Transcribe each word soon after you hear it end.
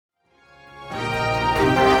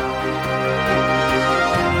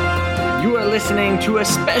listening to a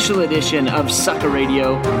special edition of Sucker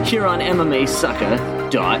Radio here on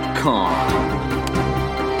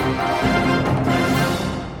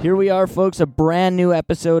MMAsucker.com. Here we are, folks, a brand new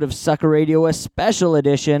episode of Sucker Radio, a special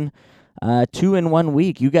edition, 2 in 1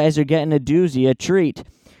 week. You guys are getting a doozy, a treat.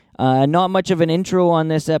 Not much of an intro on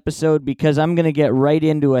this episode because I'm going to get right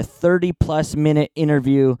into a 30-plus minute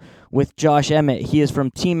interview with Josh Emmett. He is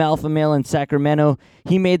from Team Alpha Male in Sacramento.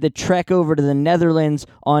 He made the trek over to the Netherlands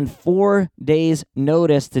on 4 days'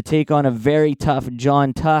 notice to take on a very tough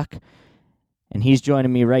Jon Tuck, and he's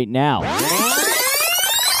joining me right now.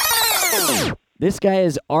 This guy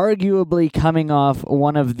is arguably coming off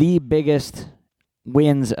one of the biggest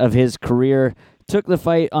wins of his career. Took the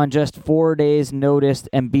fight on just 4 days' notice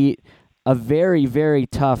and beat a very, very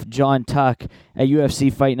tough Jon Tuck at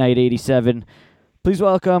UFC Fight Night 87. Please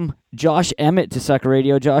welcome Josh Emmett to Sucker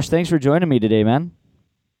Radio. Josh, thanks for joining me today, man.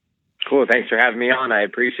 Cool. Thanks for having me on. I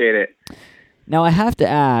appreciate it. Now, I have to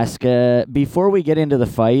ask, before we get into the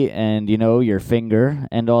fight and, you know, your finger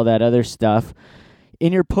and all that other stuff,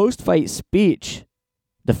 in your post-fight speech,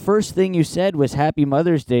 the first thing you said was Happy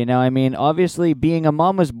Mother's Day. Now, I mean, obviously, being a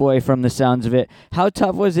mama's boy from the sounds of it, how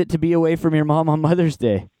tough was it to be away from your mom on Mother's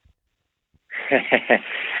Day?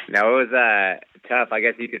 No, it was tough. I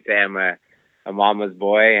guess you could say I'm a mama's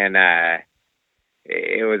boy, and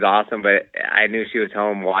it was awesome. But I knew she was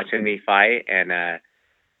home watching me fight, and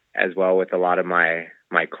as well with a lot of my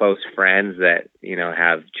close friends that, you know,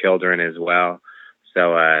 have children as well.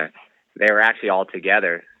 So they were actually all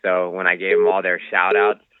together. So when I gave them all their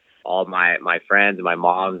shout-outs, all my friends and my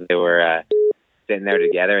moms, they were sitting there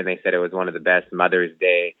together, and they said it was one of the best Mother's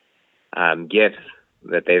Day gifts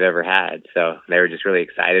that they've ever had. So they were just really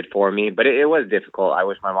excited for me. But it was difficult. I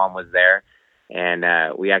wish my mom was there. And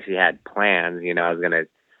we actually had plans. You know, I was going to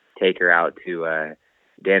take her out to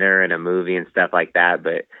dinner and a movie and stuff like that,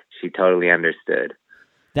 but she totally understood.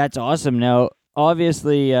 That's awesome. Now,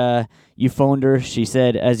 obviously, you phoned her. She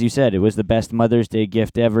said, as you said, it was the best Mother's Day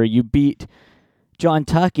gift ever. You beat Jon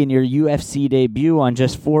Tuck in your UFC debut on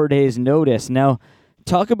just 4 days' notice. Now,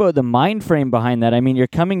 talk about the mind frame behind that. I mean, you're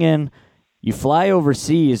coming in, you fly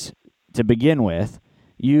overseas to begin with.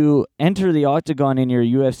 You enter the octagon in your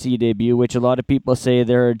UFC debut, which a lot of people say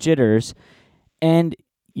there are jitters, and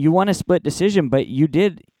you won a split decision, but you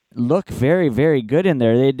did look very, very good in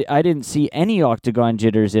there. I didn't see any octagon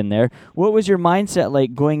jitters in there. What was your mindset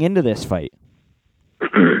like going into this fight?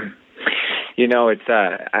 You know, it's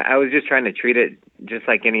I was just trying to treat it just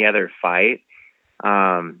like any other fight.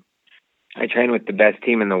 I train with the best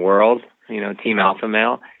team in the world, you know, Team Alpha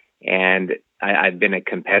Male, and I've been a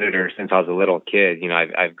competitor since I was a little kid. You know,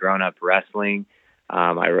 I've grown up wrestling.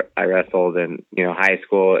 I wrestled in, you know, high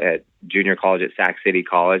school, at junior college at Sac City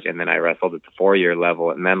College, and then I wrestled at the 4-year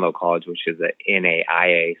level at Menlo College, which is an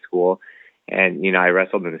NAIA school. And, you know, I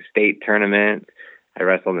wrestled in the state tournament. I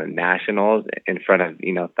wrestled in nationals in front of,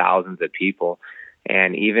 you know, thousands of people.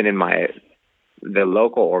 And even in the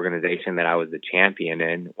local organization that I was the champion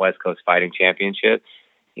in, West Coast Fighting Championship,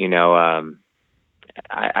 you know,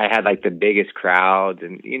 I had like the biggest crowds,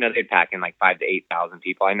 and, you know, they'd pack in like 5,000 to 8,000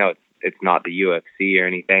 people. I know it's not the UFC or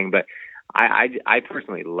anything, but I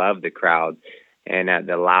personally love the crowds, and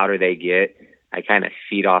the louder they get, I kind of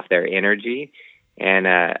feed off their energy. And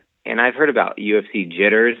I've heard about UFC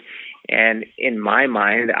jitters, and in my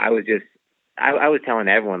mind, I was telling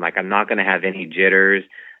everyone, like, I'm not going to have any jitters.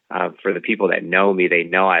 For the people that know me, they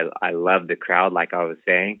know I love the crowd, like I was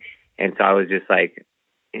saying. And so I was just like,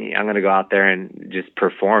 I'm going to go out there and just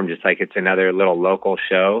perform just like it's another little local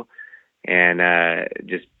show, and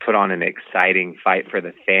just put on an exciting fight for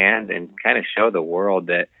the fans and kind of show the world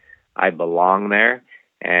that I belong there.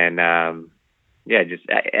 And, just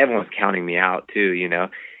everyone's counting me out too, you know.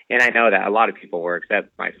 And I know that a lot of people were,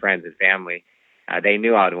 except my friends and family. They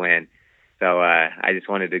knew I'd win. So I just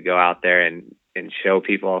wanted to go out there and show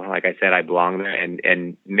people, like I said, I belong there,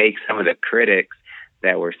 and make some of the critics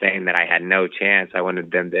that were saying that I had no chance, I wanted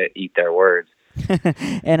them to eat their words.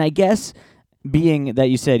 And I guess, being that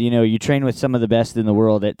you said, you know, you train with some of the best in the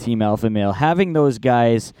world at Team Alpha Male, having those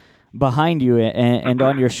guys behind you and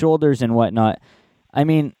on your shoulders and whatnot, I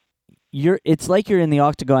mean, it's like you're in the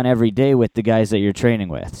octagon every day with the guys that you're training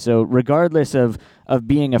with. So regardless of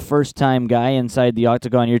being a first-time guy inside the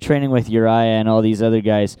octagon, you're training with Uriah and all these other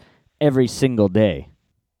guys every single day.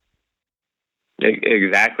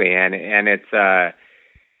 Exactly, and it's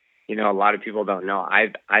you know, a lot of people don't know.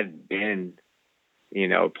 I've been, you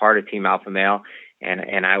know, part of Team Alpha Male,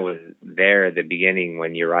 and I was there at the beginning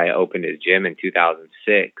when Uriah opened his gym in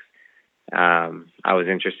 2006. I was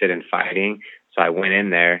interested in fighting, so I went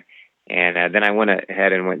in there, And then I went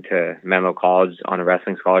ahead and went to Menlo College on a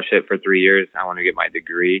wrestling scholarship for 3 years. I want to get my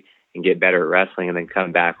degree and get better at wrestling and then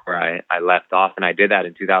come back where I left off. And I did that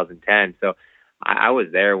in 2010. So I was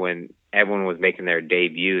there when everyone was making their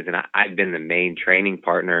debuts, and I've been the main training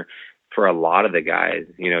partner for a lot of the guys,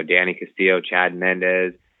 Danny Castillo, Chad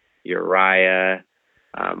Mendez, Uriah,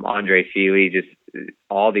 Andre Feely, just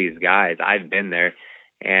all these guys. I've been there,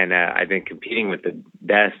 and I've been competing with the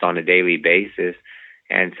best on a daily basis.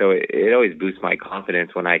 And so it always boosts my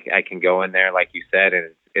confidence when I can go in there, like you said,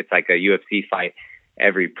 and it's like a UFC fight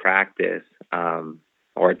every practice,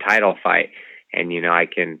 or a title fight. And,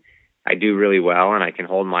 I do really well and I can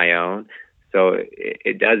hold my own. So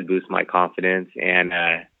it does boost my confidence. And,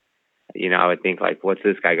 I would think, like, what's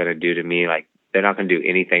this guy going to do to me? Like, they're not going to do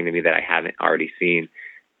anything to me that I haven't already seen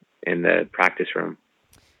in the practice room.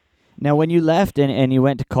 Now, when you left and you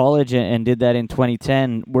went to college and did that in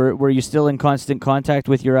 2010, were you still in constant contact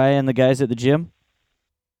with Uriah and the guys at the gym?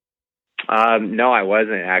 No, I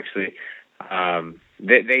wasn't, actually.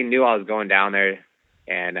 They knew I was going down there,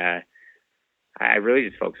 and I really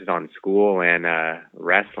just focused on school and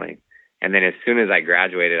wrestling. And then as soon as I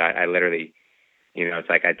graduated, I literally, it's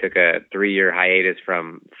like I took a 3-year hiatus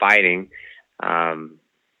from fighting,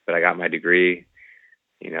 but I got my degree.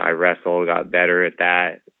 I wrestled, got better at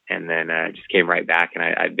that, and then just came right back, and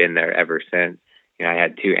I've been there ever since. I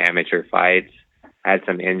had 2 amateur fights. I had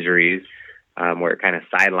some injuries where it kind of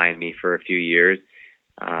sidelined me for a few years,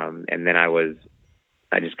 and then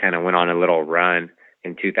I just kind of went on a little run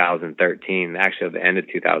in 2013. Actually, at the end of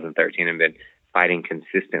 2013, I've been fighting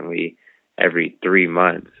consistently every 3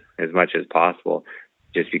 months as much as possible,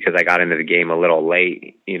 just because I got into the game a little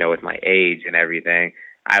late, with my age and everything.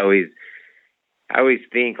 I always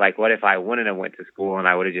think, like, what if I wouldn't have went to school and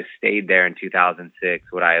I would have just stayed there in 2006?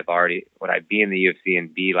 Would I be in the UFC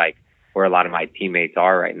and be like where a lot of my teammates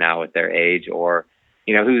are right now with their age? Or,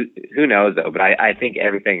 who knows though? But I think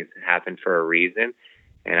everything's happened for a reason,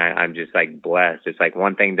 and I'm just like blessed. It's like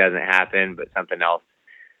one thing doesn't happen, but something else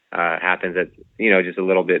happens that's just a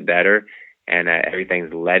little bit better, and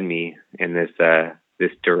everything's led me in this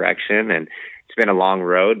direction. And it's been a long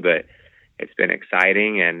road, but it's been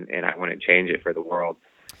exciting, and I wouldn't change it for the world.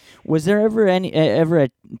 Was there ever a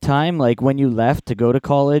time, like, when you left to go to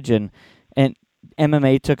college and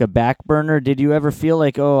MMA took a back burner? Did you ever feel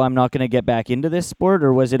like, oh, I'm not going to get back into this sport?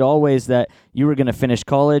 Or was it always that you were going to finish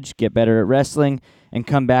college, get better at wrestling, and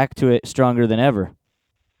come back to it stronger than ever?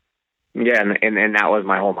 Yeah, and that was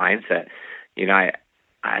my whole mindset.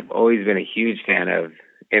 I've always been a huge fan of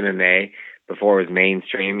MMA before it was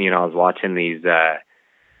mainstream. I was watching these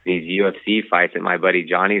UFC fights at my buddy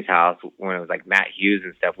Johnny's house when it was like Matt Hughes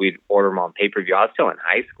and stuff. We'd order them on pay-per-view. I was still in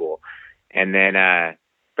high school. And then,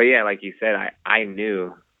 but yeah, like you said, I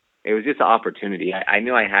knew it was just an opportunity. I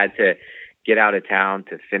knew I had to get out of town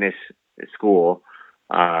to finish school.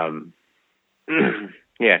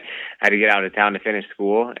 Yeah, I had to get out of town to finish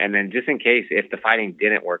school. And then just in case, if the fighting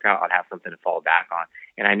didn't work out, I'd have something to fall back on.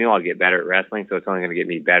 And I knew I'd get better at wrestling, so it's only going to get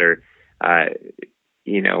me better,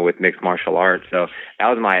 with mixed martial arts. So that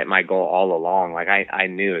was my goal all along. Like I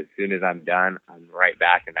knew as soon as I'm done, I'm right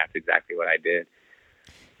back, and that's exactly what I did.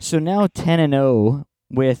 So now 10-0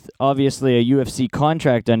 with obviously a UFC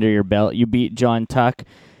contract under your belt. You beat John Tuck.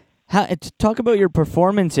 Talk about your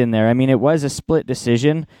performance in there. I mean, it was a split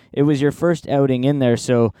decision. It was your first outing in there.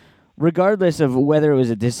 So regardless of whether it was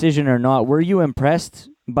a decision or not, were you impressed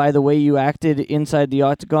by the way you acted inside the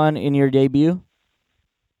octagon in your debut?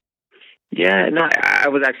 Yeah, no, I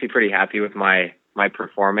was actually pretty happy with my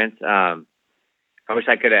performance. I wish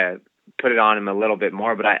I could have put it on him a little bit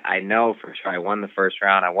more, but I know for sure I won the first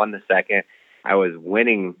round. I won the second. I was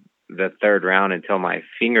winning the third round until my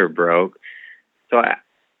finger broke. So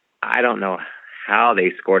I don't know how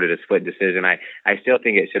they scored it a split decision. I still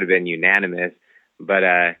think it should have been unanimous, but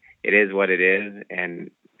it is what it is,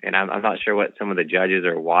 and I'm not sure what some of the judges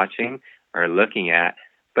are watching or looking at.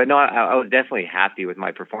 But no, I was definitely happy with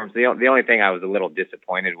my performance. The only thing I was a little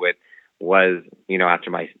disappointed with was, after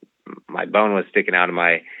my bone was sticking out of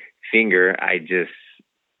my finger, I didn't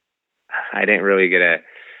really get to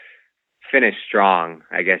finish strong,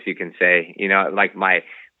 I guess you can say. Like my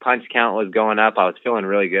punch count was going up. I was feeling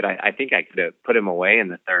really good. I think I could have put him away in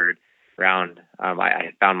the third round.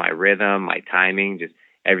 I found my rhythm, my timing, just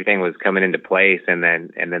everything was coming into place, and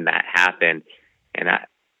then that happened, and I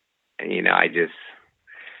just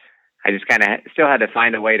kind of still had to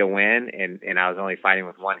find a way to win, and I was only fighting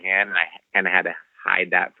with one hand, and I kind of had to hide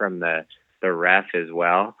that from the ref as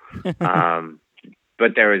well.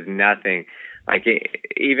 But there was nothing like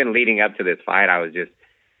even leading up to this fight. I was just,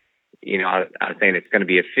 I was saying it's going to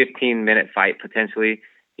be a 15-minute fight potentially.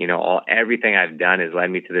 everything I've done has led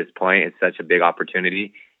me to this point. It's such a big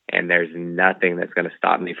opportunity, and there's nothing that's going to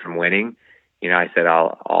stop me from winning. I said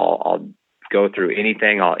I'll go through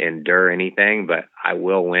anything, I'll endure anything, but I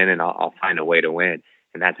will win, and I'll find a way to win.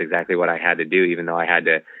 And that's exactly what I had to do, even though I had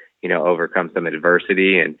to, overcome some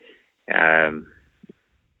adversity. And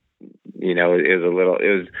it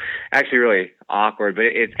was actually really awkward, but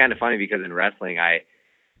it's kind of funny because in wrestling, I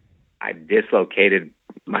dislocated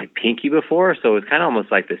my pinky before, so it was kind of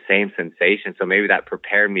almost like the same sensation. So maybe that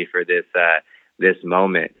prepared me for this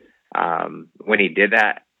moment. When he did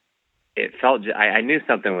that, it felt, I knew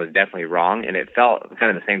something was definitely wrong, and it felt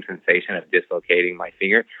kind of the same sensation of dislocating my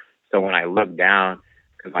finger. So when I looked down,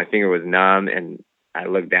 because my finger was numb, and I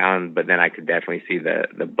looked down, but then I could definitely see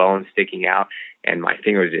the bone sticking out, and my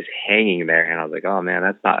finger was just hanging there. And I was like, oh man,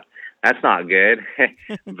 that's not good.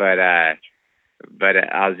 But I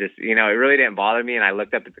was just, it really didn't bother me. And I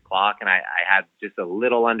looked up at the clock, and I had just a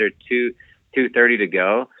little under 2:30 to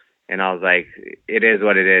go. And I was like, it is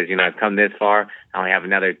what it is. I've come this far. I only have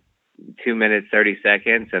another 2 minutes, 30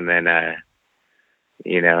 seconds. And then,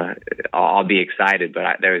 I'll be excited,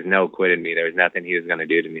 but there was no quit in me. There was nothing he was going to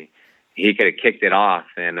do to me. He could have kicked it off,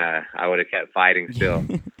 and I would have kept fighting still.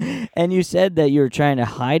 And you said that you were trying to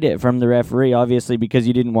hide it from the referee, obviously, because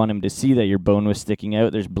you didn't want him to see that your bone was sticking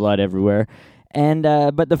out. There's blood everywhere. And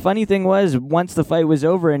but the funny thing was, once the fight was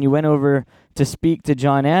over and you went over to speak to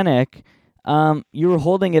Jon Anik, you were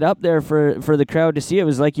holding it up there for the crowd to see. It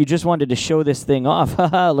was like you just wanted to show this thing off.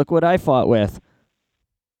 Haha, look what I fought with.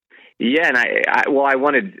 Yeah, and I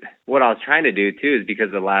wanted, what I was trying to do too is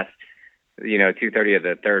because the last 2:30 of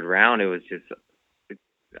the third round, it was just,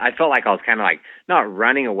 I felt like I was kind of like not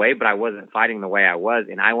running away, but I wasn't fighting the way I was,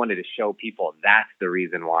 and I wanted to show people that's the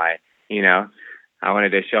reason why. I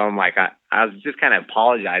wanted to show them, like, I was just kind of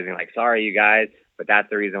apologizing, like, sorry you guys, but that's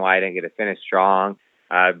the reason why I didn't get to finish strong,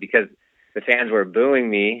 because the fans were booing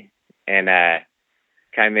me, and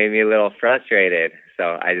kind of made me a little frustrated.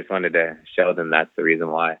 So I just wanted to show them that's the reason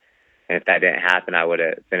why. And if that didn't happen, I would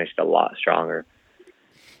have finished a lot stronger.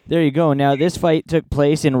 There you go. Now, this fight took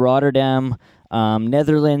place in Rotterdam,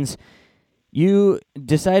 Netherlands. You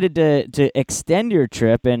decided to extend your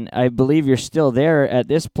trip, and I believe you're still there at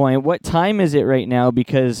this point. What time is it right now?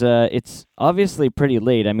 Because it's obviously pretty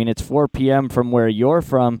late. I mean, it's 4 p.m. from where you're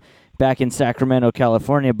from, back in Sacramento,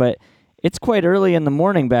 California, but it's quite early in the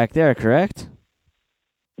morning back there, correct?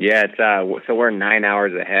 Yeah, it's so we're 9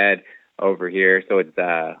 hours ahead over here, so it's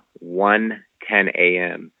 1:10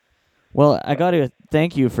 a.m. Well, I got to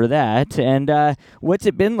thank you for that. And what's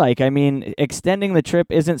it been like? I mean, extending the trip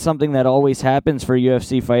isn't something that always happens for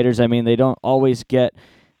UFC fighters. I mean, they don't always get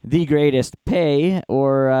the greatest pay,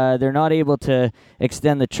 or they're not able to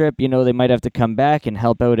extend the trip. They might have to come back and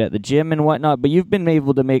help out at the gym and whatnot. But you've been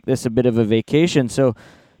able to make this a bit of a vacation. So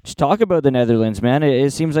just talk about the Netherlands, man.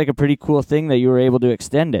 It seems like a pretty cool thing that you were able to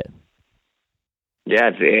extend it.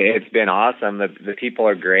 Yeah, it's been awesome. The people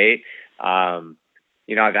are great.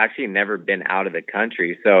 I've actually never been out of the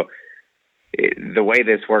country. So the way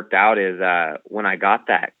this worked out is when I got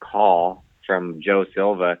that call from Joe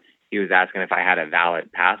Silva, he was asking if I had a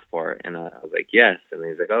valid passport. And I was like, yes. And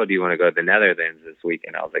he's like, oh, do you want to go to the Netherlands this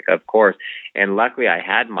weekend? I was like, of course. And luckily I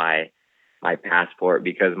had my passport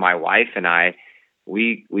because my wife and I,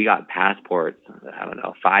 we got passports,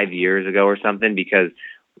 5 years ago or something, because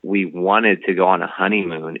we wanted to go on a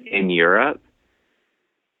honeymoon in Europe,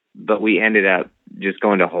 but we ended up just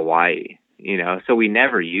going to Hawaii, so we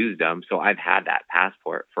never used them. So I've had that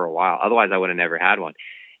passport for a while. Otherwise I would have never had one.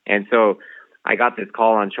 And so I got this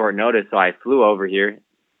call on short notice. So I flew over here.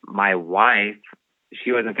 My wife,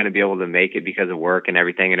 she wasn't going to be able to make it because of work and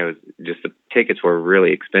everything. And it was just, the tickets were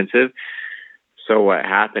really expensive. So what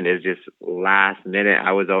happened is just last minute,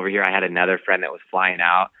 I was over here. I had another friend that was flying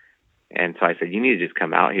out. And so I said, you need to just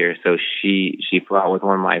come out here. So she flew out with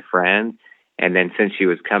one of my friends. And then since she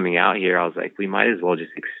was coming out here, I was like, we might as well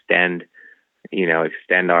just extend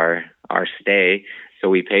our stay. So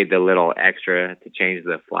we paid the little extra to change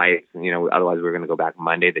the flight. Otherwise we were going to go back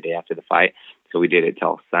Monday, the day after the fight. So we did it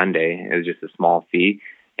till Sunday. It was just a small fee.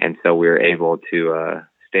 And so we were able to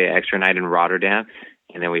stay an extra night in Rotterdam.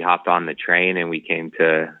 And then we hopped on the train and we came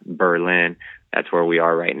to Berlin. That's where we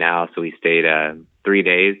are right now. So we stayed 3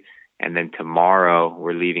 days. And then tomorrow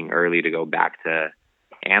we're leaving early to go back to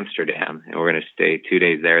Amsterdam, and we're going to stay 2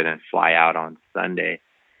 days there, then fly out on Sunday.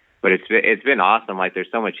 But it's been awesome. Like,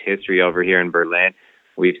 there's so much history over here in Berlin.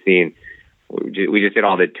 We just did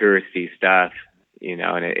all the touristy stuff,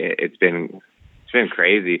 and it's been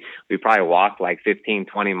crazy. We probably walked like 15,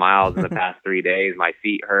 20 miles in the past 3 days. My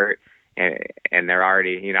feet hurt, and they're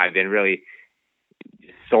already, I've been really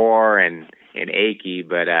sore, and and achy,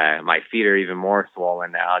 but my feet are even more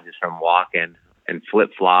swollen now just from walking and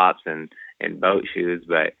flip-flops and boat shoes.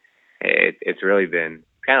 But it's really been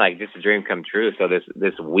kind of like just a dream come true. So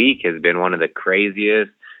this week has been one of the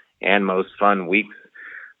craziest and most fun weeks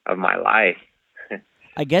of my life.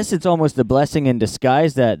 I guess it's almost a blessing in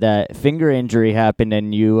disguise that finger injury happened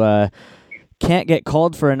and you can't get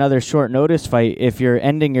called for another short notice fight if you're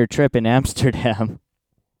ending your trip in Amsterdam.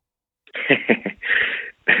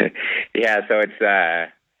 Yeah, so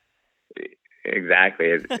it's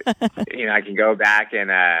exactly. I can go back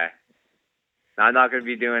and I'm not going to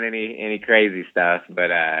be doing any crazy stuff, but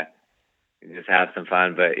just have some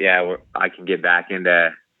fun. But yeah, I can get back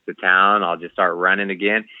into the town. I'll just start running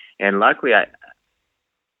again, and luckily, I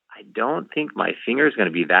don't think my finger is going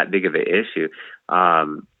to be that big of an issue.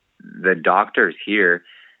 The doctors here,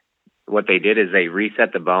 what they did is they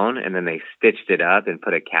reset the bone and then they stitched it up and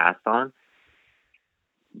put a cast on.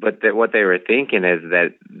 But what they were thinking is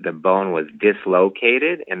that the bone was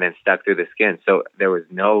dislocated and then stuck through the skin. So there was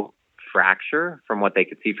no fracture from what they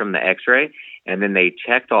could see from the x-ray. And then they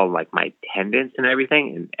checked all like my tendons and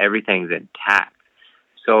everything, and everything's intact.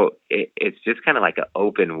 So it's just kind of like an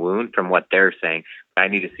open wound from what they're saying. I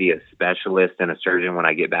need to see a specialist and a surgeon when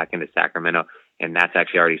I get back into Sacramento, and that's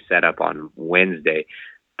actually already set up on Wednesday.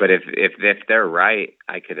 But if they're right,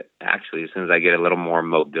 I could actually, as soon as I get a little more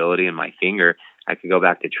mobility in my finger, I could go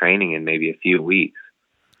back to training in maybe a few weeks.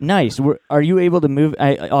 Nice. Are you able to move?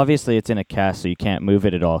 Obviously, it's in a cast, so you can't move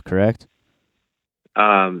it at all, correct?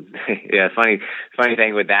 Yeah, funny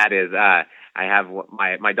thing with that is I have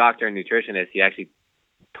my doctor and nutritionist, he actually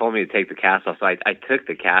told me to take the cast off. So I took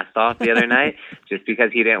the cast off the other night just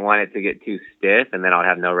because he didn't want it to get too stiff and then I'll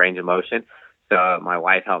have no range of motion. So my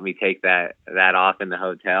wife helped me take that off in the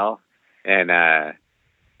hotel. And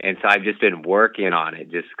so I've just been working on it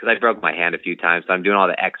just because I broke my hand a few times. So I'm doing all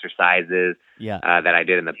the exercises that I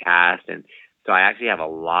did in the past. And so I actually have a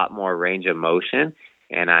lot more range of motion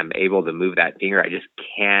and I'm able to move that finger. I just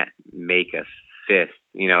can't make a fist,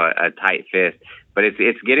 a tight fist, but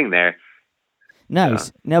it's getting there.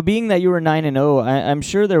 Nice. Now, being that you were 9-0, I'm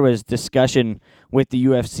sure there was discussion with the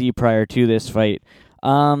UFC prior to this fight.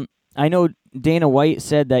 I know Dana White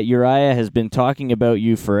said that Uriah has been talking about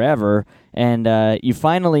you forever, and you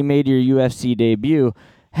finally made your UFC debut.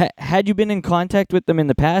 Had you been in contact with them in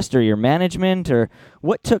the past, or your management, or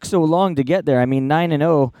what took so long to get there? I mean,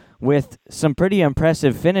 9-0 with some pretty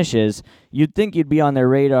impressive finishes. You'd think you'd be on their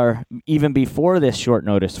radar even before this short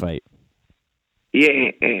notice fight.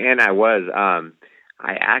 Yeah, and I was.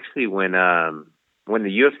 I actually, when the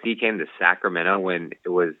UFC came to Sacramento, when it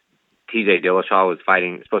was TJ Dillashaw was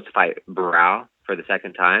supposed to fight Barao for the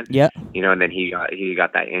second time. Yeah. And then he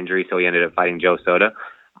got that injury, so he ended up fighting Joe Soto.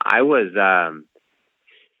 I was on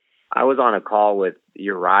a call with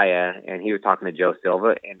Uriah, and he was talking to Joe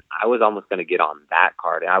Silva, and I was almost going to get on that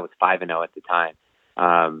card. I was 5-0 at the time.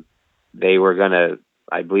 They were going to,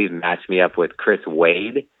 I believe, match me up with Chris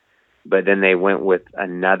Wade. But then they went with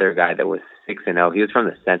another guy that was 6-0. He was from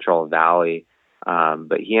the Central Valley,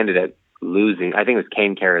 but he ended up losing. I think it was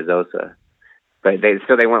Cain Carrizosa. But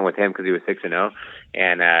they went with him because he was 6-0,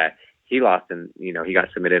 and he lost, and he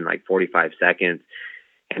got submitted in like 45 seconds.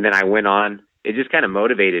 And then I went on. It just kind of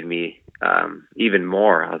motivated me even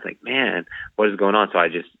more. I was like, man, what is going on? So I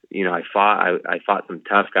just, I fought some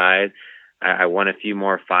tough guys. I won a few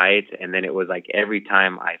more fights, and then it was like every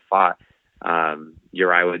time I fought.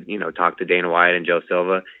 Uriah would, talk to Dana White and Joe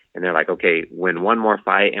Silva, and they're like, okay, win one more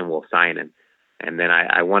fight and we'll sign him. And then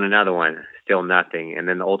I won another one, still nothing. And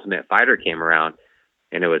then the Ultimate Fighter came around,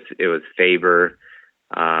 and it was Faber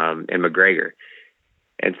and McGregor.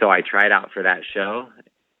 And so I tried out for that show,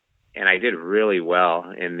 and I did really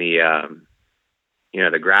well in the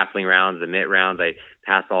the grappling rounds, the mitt rounds. I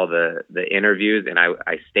passed all the interviews, and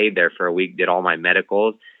I stayed there for a week, did all my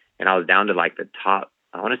medicals, and I was down to like the top,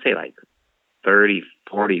 I want to say like 30,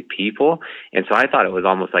 40 people. And so I thought it was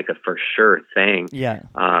almost like a for sure thing. Yeah.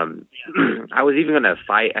 I was even going to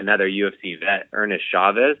fight another UFC vet, Ernest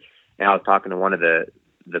Chavez. And I was talking to one of the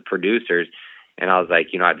producers, and I was like,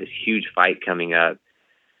 I have this huge fight coming up,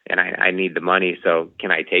 and I need the money. So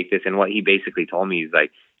can I take this? And what he basically told me is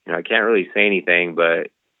like, I can't really say anything,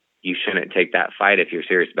 but you shouldn't take that fight if you're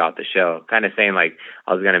serious about the show. Kind of saying like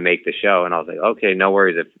I was going to make the show. And I was like, okay, no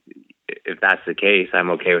worries. If that's the case, I'm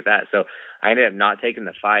okay with that. So I ended up not taking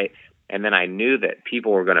the fight. And then I knew that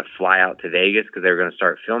people were going to fly out to Vegas because they were going to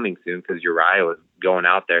start filming soon because Uriah was going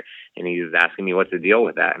out there, and he was asking me what's the deal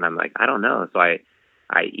with that. And I'm like, I don't know. So I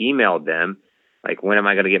emailed them, like, when am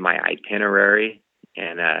I going to get my itinerary?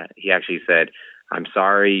 And he actually said, I'm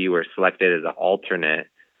sorry you were selected as an alternate,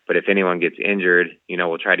 but if anyone gets injured,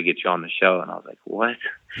 we'll try to get you on the show. And I was like, what?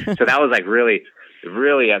 So that was like really,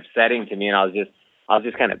 really upsetting to me. And I was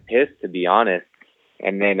just kind of pissed, to be honest.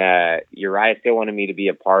 And then Uriah still wanted me to be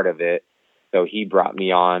a part of it. So he brought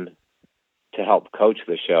me on to help coach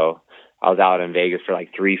the show. I was out in Vegas for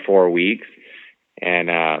like 3-4 weeks. And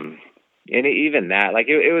even that, like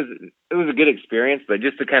it was a good experience, but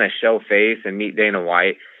just to kind of show face and meet Dana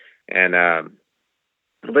White. And,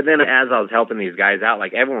 but then as I was helping these guys out,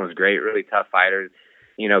 like everyone was great, really tough fighters,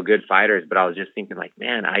 good fighters. But I was just thinking like,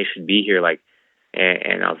 man, I should be here. Like,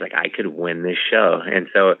 and I was like, I could win this show. And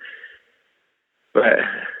so, but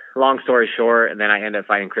long story short, and then I ended up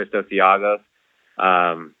fighting Christos Iagos.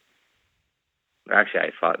 Actually,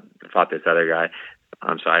 I fought this other guy.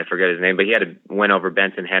 I'm sorry, I forget his name, but he had to win over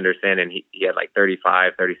Benson Henderson, and he had like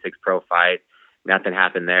 35, 36 pro fights. Nothing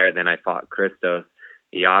happened there. Then I fought Christos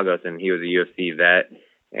Iagos, and he was a UFC vet,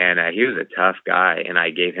 and he was a tough guy, and I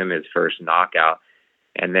gave him his first knockout.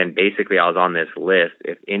 And then basically I was on this list.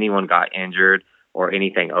 If anyone got injured or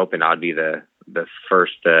anything open, I'd be the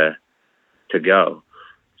first to go.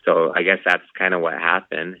 So I guess that's kind of what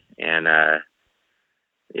happened. And I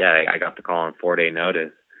got the call on 4-day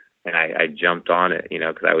notice, and I jumped on it,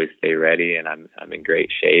 because I always stay ready, and I'm in great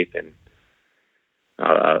shape, and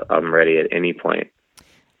I'm ready at any point.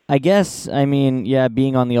 I guess,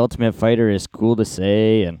 being on The Ultimate Fighter is cool to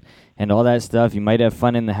say and all that stuff. You might have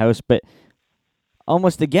fun in the house, but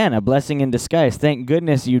almost, again, a blessing in disguise. Thank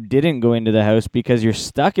goodness you didn't go into the house, because you're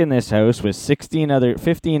stuck in this house with 15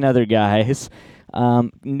 other guys.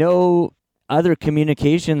 No other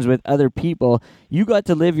communications with other people. You got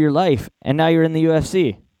to live your life, and now you're in the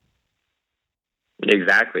UFC.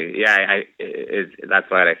 Exactly. Yeah,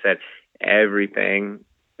 that's what I said. Everything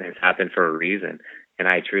has happened for a reason, and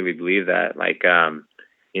I truly believe that. Like,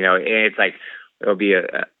 it's like it'll be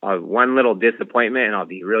a one little disappointment, and I'll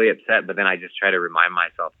be really upset. But then I just try to remind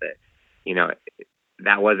myself that,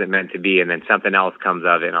 that wasn't meant to be, and then something else comes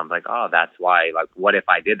of it, and I'm like, oh, that's why. Like, what if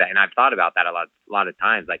I did that? And I've thought about that a lot of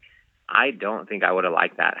times. Like, I don't think I would have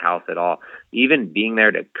liked that house at all. Even being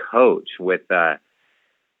there to coach with, like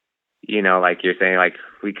you're saying, like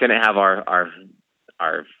we couldn't have our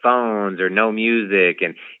phones or no music,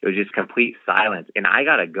 and it was just complete silence. And I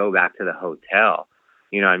got to go back to the hotel.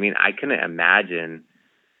 You know what I mean? I couldn't imagine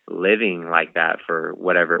living like that for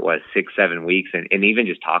whatever it was, 6-7 weeks. And even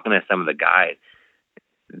just talking to some of the guys,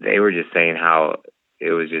 they were just saying how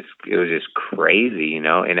it was just crazy, and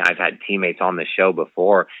I've had teammates on the show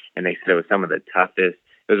before, and they said it was one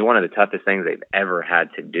of the toughest things they've ever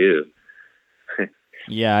had to do.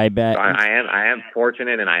 Yeah, I bet. So I am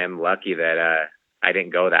fortunate, and I am lucky that I didn't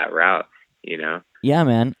go that route, Yeah,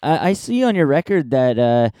 man. I see on your record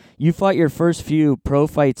that you fought your first few pro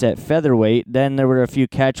fights at featherweight. Then there were a few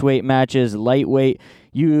catchweight matches, lightweight.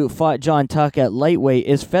 You fought Jon Tuck at lightweight.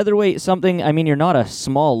 Is featherweight something? You're not a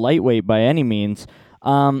small lightweight by any means.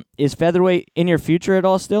 Is featherweight in your future at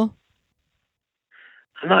all still?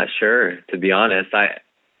 I'm not sure, to be honest.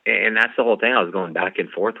 And that's the whole thing. I was going back and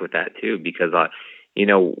forth with that too, because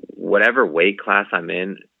whatever weight class I'm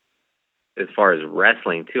in, as far as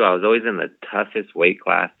wrestling too, I was always in the toughest weight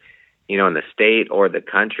class, in the state or the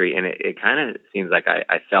country, and it kind of seems like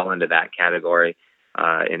I fell into that category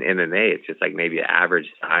in MMA. It's just like maybe an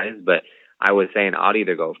average size, but I was saying I'd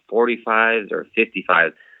either go 45s or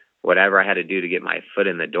 55s, whatever I had to do to get my foot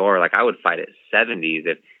in the door. Like I would fight at 70s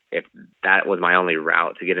if that was my only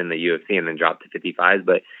route to get in the UFC, and then drop to 55s.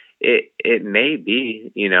 But it may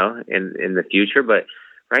be, in the future, but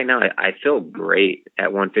right now I feel great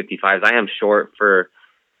at 155s. I am short for,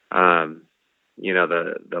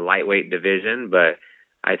 the lightweight division, but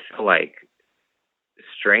I feel like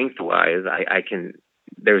strength-wise, I can.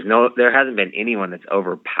 There hasn't been anyone that's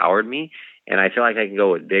overpowered me, and I feel like I can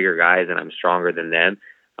go with bigger guys, and I'm stronger than them.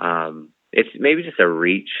 It's maybe just a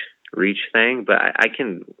reach thing, but I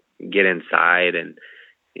can get inside and,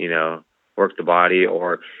 work the body,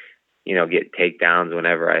 or, get takedowns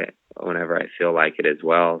whenever I feel like it as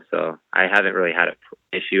well. So I haven't really had an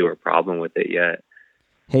issue or problem with it yet.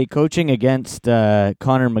 Hey, coaching against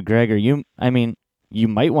Conor McGregor, you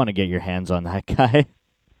might want to get your hands on that guy.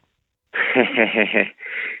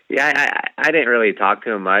 Yeah, I didn't really talk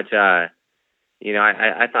to him much. I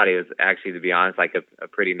thought he was actually, to be honest, like a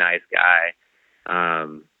pretty nice guy.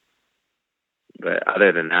 But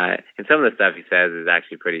other than that, and some of the stuff he says is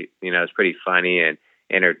actually pretty, it's pretty funny and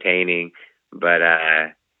entertaining. But,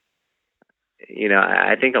 I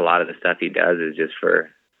think a lot of the stuff he does is just for,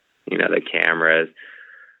 the cameras.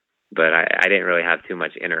 But I didn't really have too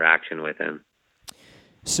much interaction with him.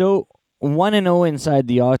 So 1-0 inside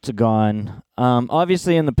the octagon.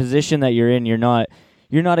 Obviously, in the position that you're in, you're not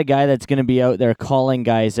you're not a guy that's going to be out there calling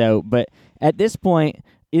guys out. But at this point,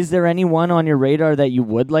 is there anyone on your radar that you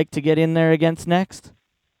would like to get in there against next?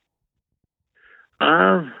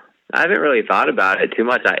 I haven't really thought about it too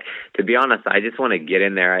much. To be honest, I just want to get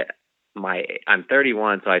in there. I'm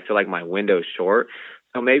 31, so I feel like my window's short.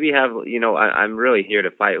 So maybe I'm really here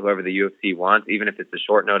to fight whoever the UFC wants. Even if it's a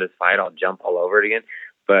short notice fight, I'll jump all over it again.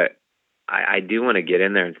 But I do want to get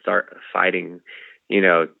in there and start fighting,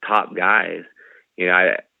 top guys.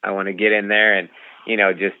 I want to get in there and,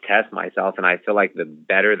 just test myself. And I feel like the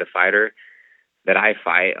better the fighter that I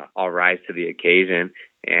fight, I'll rise to the occasion.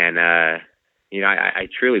 And, I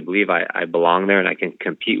truly believe I belong there and I can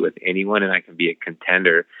compete with anyone and I can be a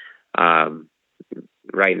contender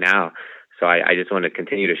right now. So I just want to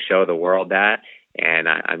continue to show the world that, and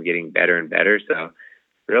I'm getting better and better. So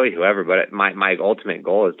really whoever, but my ultimate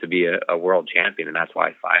goal is to be a world champion, and that's why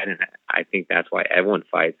I fight, and I think that's why everyone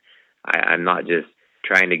fights. I'm not just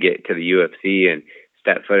trying to get to the UFC and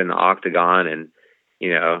step foot in the octagon and,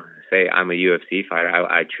 say I'm a UFC fighter.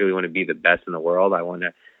 I truly want to be the best in the world. I want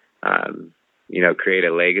to, create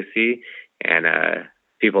a legacy and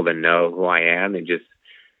people to know who I am and just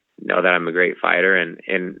know that I'm a great fighter,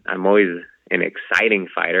 and I'm always an exciting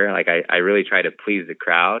fighter. Like I really try to please the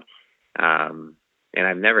crowd. And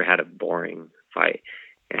I've never had a boring fight,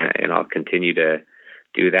 and I'll continue to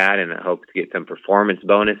do that, and I hope to get some performance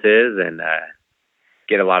bonuses and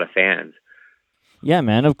get a lot of fans. Yeah,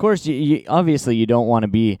 man. Of course, you obviously you don't want to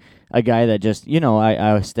be a guy that just,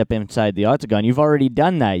 I step inside the octagon. You've already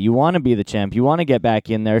done that. You want to be the champ. You want to get back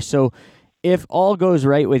in there. So if all goes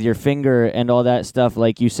right with your finger and all that stuff,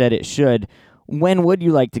 like you said it should, when would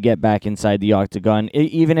you like to get back inside the octagon,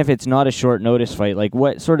 even if it's not a short notice fight? Like,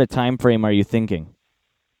 what sort of time frame are you thinking?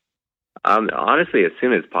 Honestly, as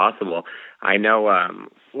soon as possible. I know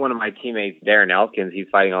one of my teammates, Darren Elkins, he's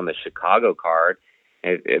fighting on the Chicago card.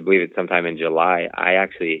 I believe it's sometime in July.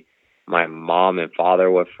 My mom and father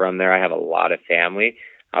were from there. I have a lot of family.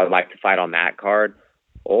 I would like to fight on that card.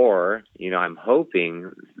 Or, I'm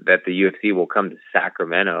hoping that the UFC will come to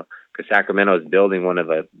Sacramento, because Sacramento is building one of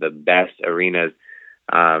the best arenas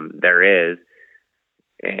there is.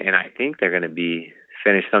 And I think they're going to be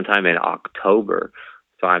finished sometime in October.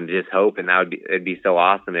 So I'm just hoping it'd be so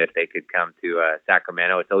awesome if they could come to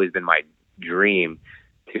Sacramento. It's always been my dream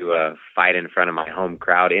to fight in front of my home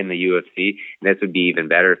crowd in the UFC. And this would be even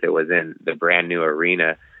better if it was in the brand new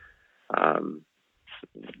arena.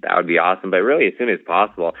 That would be awesome. But really, as soon as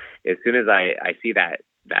possible, as soon as I see that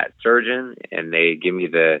surgeon and they give me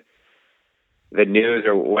the news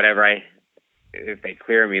or whatever, if they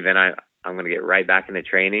clear me, then I'm going to get right back into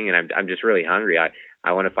training. And I'm just really hungry.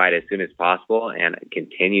 I want to fight as soon as possible and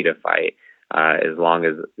continue to fight as long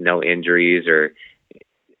as no injuries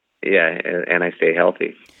and I stay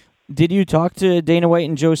healthy. Did you talk to Dana White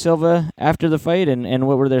and Joe Silva after the fight, and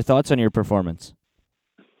what were their thoughts on your performance?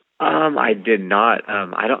 I did not.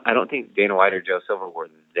 I don't think Dana White or Joe Silva were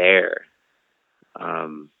there. I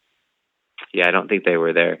don't think they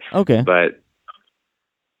were there. Okay. But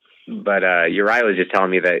Uriah was just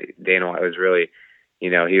telling me that Dana White was really, he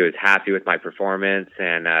was happy with my performance,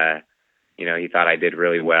 and he thought I did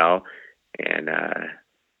really well, and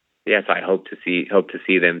so I hope to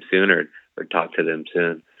see them soon or talk to them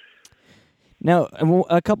soon. Now,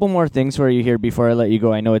 a couple more things for you here before I let you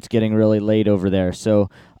go. I know it's getting really late over there, so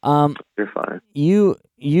you're fine. You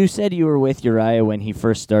said you were with Uriah when he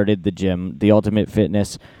first started the gym, the Ultimate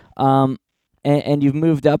Fitness, and you've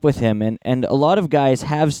moved up with him, and a lot of guys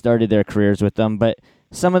have started their careers with them, but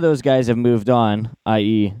some of those guys have moved on,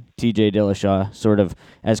 i.e. TJ Dillashaw, sort of,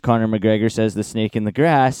 as Conor McGregor says, the snake in the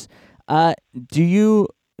grass. What do you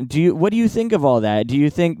think of all that? Do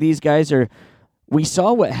you think these guys are... We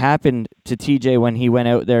saw what happened to TJ when he went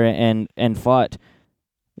out there and fought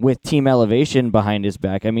with Team Elevation behind his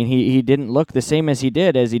back. I mean, he didn't look the same as he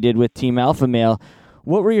did with Team Alpha Male.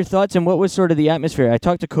 What were your thoughts, and what was sort of the atmosphere? I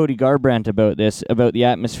talked to Cody Garbrandt about this, about the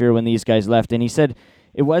atmosphere when these guys left, and he said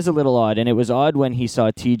it was a little odd, and it was odd when he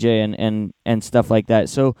saw TJ and stuff like that.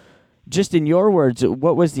 So just in your words,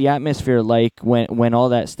 what was the atmosphere like when all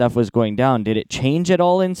that stuff was going down? Did it change at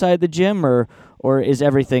all inside the gym, or is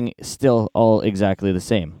everything still all exactly the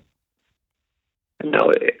same?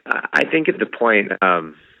 No, I think at the point,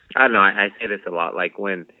 I don't know, I say this a lot, like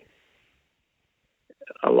when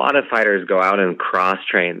a lot of fighters go out and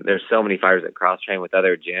cross-train, there's so many fighters that cross-train with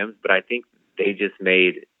other gyms, but I think they just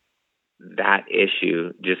made that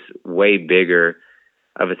issue just way bigger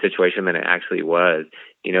of a situation than it actually was.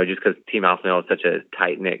 Just because Team Alpha Male is such a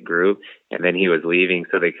tight-knit group, and then he was leaving,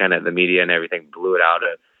 so they kind of, the media and everything blew it out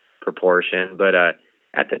of proportion. But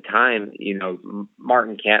at the time,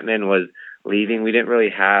 Martin Kampmann was leaving, we didn't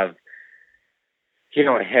really have,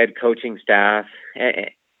 a head coaching staff,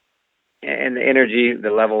 and the energy,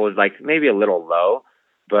 the level was like maybe a little low.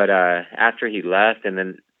 But after he left, and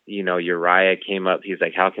then Uriah came up, he's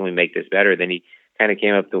like, how can we make this better? Then he kind of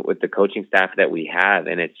came up with the coaching staff that we have,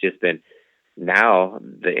 and it's just been, now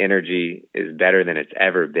the energy is better than it's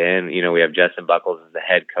ever been. We have Justin Buckles as the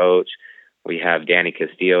head coach. We have Danny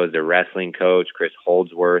Castillo as the wrestling coach, Chris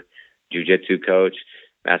Holdsworth, jiu-jitsu coach,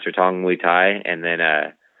 Master Tong Muay Thai, and then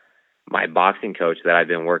my boxing coach that I've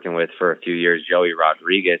been working with for a few years, Joey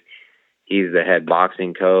Rodriguez. He's the head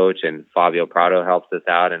boxing coach, and Fabio Prado helps us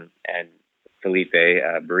out, and Felipe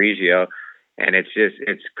Barigio. And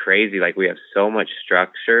it's crazy. Like, we have so much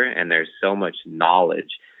structure and there's so much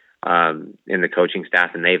knowledge in the coaching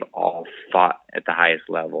staff, and they've all fought at the highest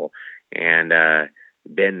level and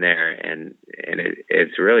been there. And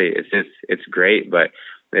it's great. But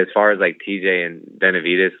as far as like TJ and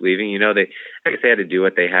Benavides leaving, they had to do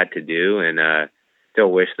what they had to do, and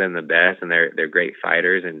still wish them the best. And they're great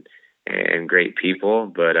fighters and great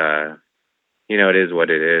people, but it is what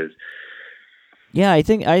it is. Yeah, I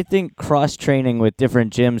think cross training with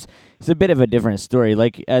different gyms is a bit of a different story.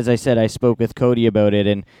 Like, as I said, I spoke with Cody about it,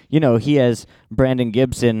 and he has Brandon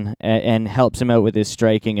Gibson and helps him out with his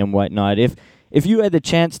striking and whatnot. If you had the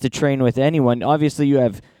chance to train with anyone, obviously you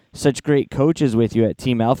have such great coaches with you at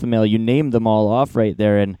Team Alpha Male. You named them all off right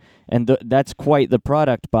there, and that's quite the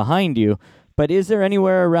product behind you. But is there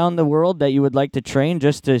anywhere around the world that you would like to train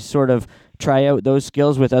just to sort of try out those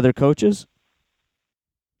skills with other coaches?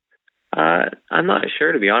 I'm not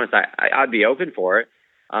sure, to be honest. I'd be open for it.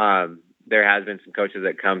 There has been some coaches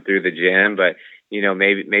that come through the gym, but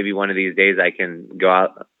maybe one of these days I can go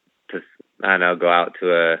out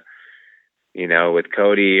to a, with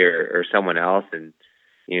Cody or someone else, and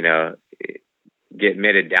get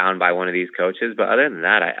mitted down by one of these coaches. But other than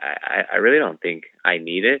that, I really don't think I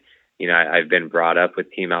need it. I've been brought up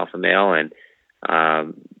with Team Alpha Male, and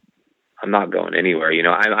I'm not going anywhere.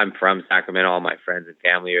 I'm from Sacramento. All my friends and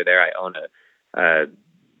family are there. I own a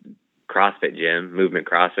CrossFit gym, Movement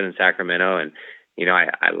CrossFit in Sacramento, and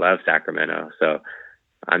I love Sacramento. So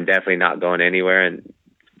I'm definitely not going anywhere, and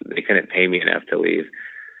they couldn't pay me enough to leave.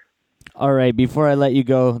 All right, before I let you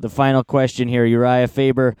go, the final question here. Uriah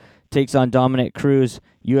Faber takes on Dominick Cruz,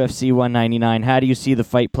 UFC 199. How do you see the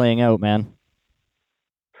fight playing out, man?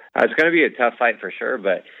 It's going to be a tough fight for sure,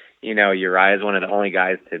 but Uriah is one of the only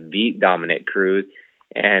guys to beat Dominick Cruz.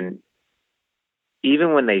 And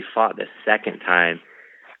even when they fought the second time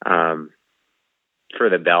for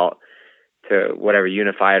the belt to whatever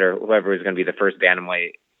Unified or whoever was going to be the first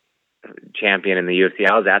bantamweight champion in the UFC,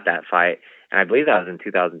 I was at that fight. And I believe that was in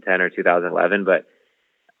 2010 or 2011. But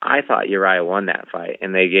I thought Uriah won that fight.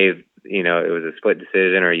 And they gave, it was a split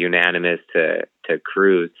decision or unanimous to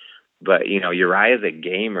Cruz. But, Uriah's a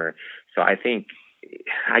gamer. So I think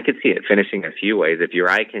I could see it finishing a few ways. If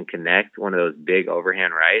Uriah can connect one of those big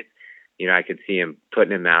overhand rights, I could see him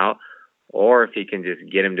putting him out. Or if he can just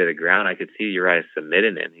get him to the ground, I could see Uriah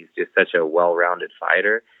submitting him. He's just such a well-rounded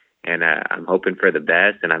fighter. And I'm hoping for the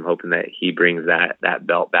best, and I'm hoping that he brings that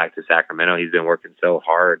belt back to Sacramento. He's been working so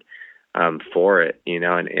hard for it,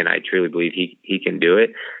 and I truly believe he can do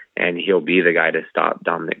it, and he'll be the guy to stop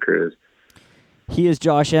Dominick Cruz. He is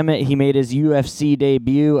Josh Emmett. He made his UFC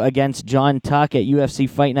debut against John Tuck at UFC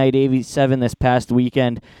Fight Night 87 this past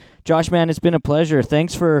weekend. Josh, man, it's been a pleasure.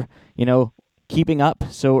 Thanks for, keeping up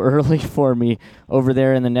so early for me over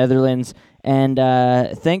there in the Netherlands. And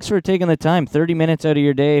thanks for taking the time, 30 minutes out of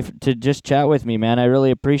your day to just chat with me, man. I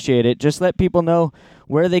really appreciate it. Just let people know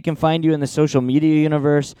where they can find you in the social media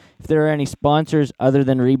universe. If there are any sponsors other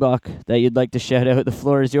than Reebok that you'd like to shout out, the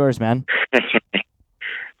floor is yours, man.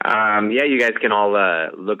 Yeah, you guys can all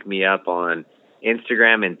look me up on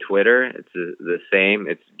Instagram and Twitter. It's the same.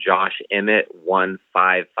 It's Josh Emmett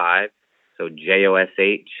 155. So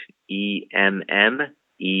JoshEmmet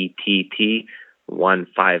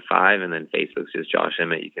 155, and then Facebook's just Josh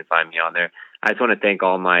Emmett. You can find me on there. I just want to thank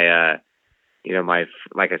all my, my,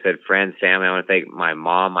 like I said, friends, family. I want to thank my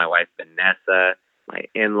mom, my wife, Vanessa, my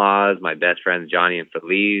in-laws, my best friends, Johnny and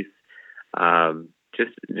Felice,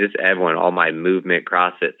 just everyone, all my Movement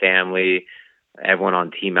CrossFit family, everyone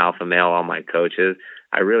on Team Alpha Male, all my coaches.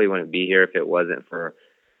 I really wouldn't be here if it wasn't for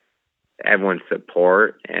everyone's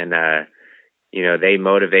support, and they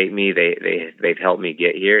motivate me. They've helped me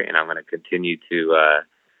get here, and I'm going to continue to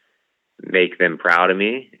make them proud of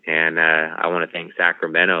me. And I want to thank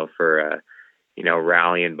Sacramento for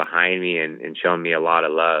rallying behind me and showing me a lot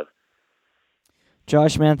of love.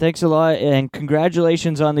 Josh, man, thanks a lot, and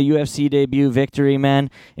congratulations on the UFC debut victory, man.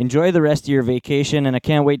 Enjoy the rest of your vacation, and I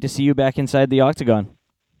can't wait to see you back inside the octagon.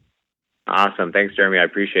 Awesome. Thanks, Jeremy. I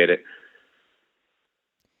appreciate it.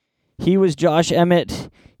 He was Josh Emmett.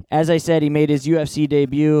 As I said, he made his UFC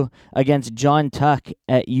debut against John Tuck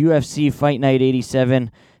at UFC Fight Night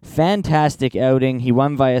 87. Fantastic outing. He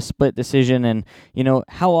won via split decision, and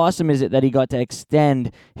how awesome is it that he got to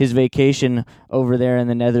extend his vacation over there in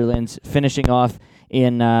the Netherlands, finishing off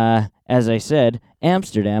in, as I said,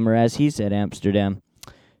 Amsterdam, or as he said, Amsterdam.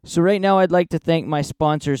 So right now I'd like to thank my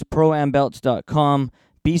sponsors, ProAmBelts.com,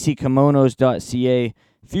 BCKimonos.ca,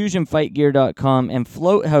 FusionFightGear.com, and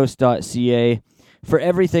FloatHouse.ca for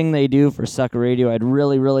everything they do for Sucker Radio. I'd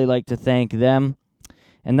really, really like to thank them.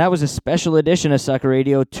 And that was a special edition of Sucker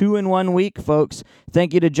Radio, 2 in 1 week, folks.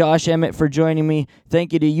 Thank you to Josh Emmett for joining me.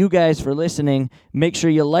 Thank you to you guys for listening. Make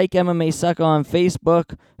sure you like MMA Sucker on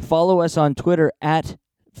Facebook. Follow us on Twitter at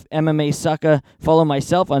MMA Sucker. Follow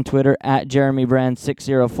myself on Twitter at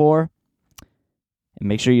JeremyBrand604. And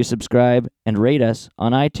make sure you subscribe and rate us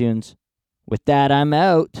on iTunes. With that, I'm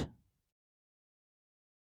out.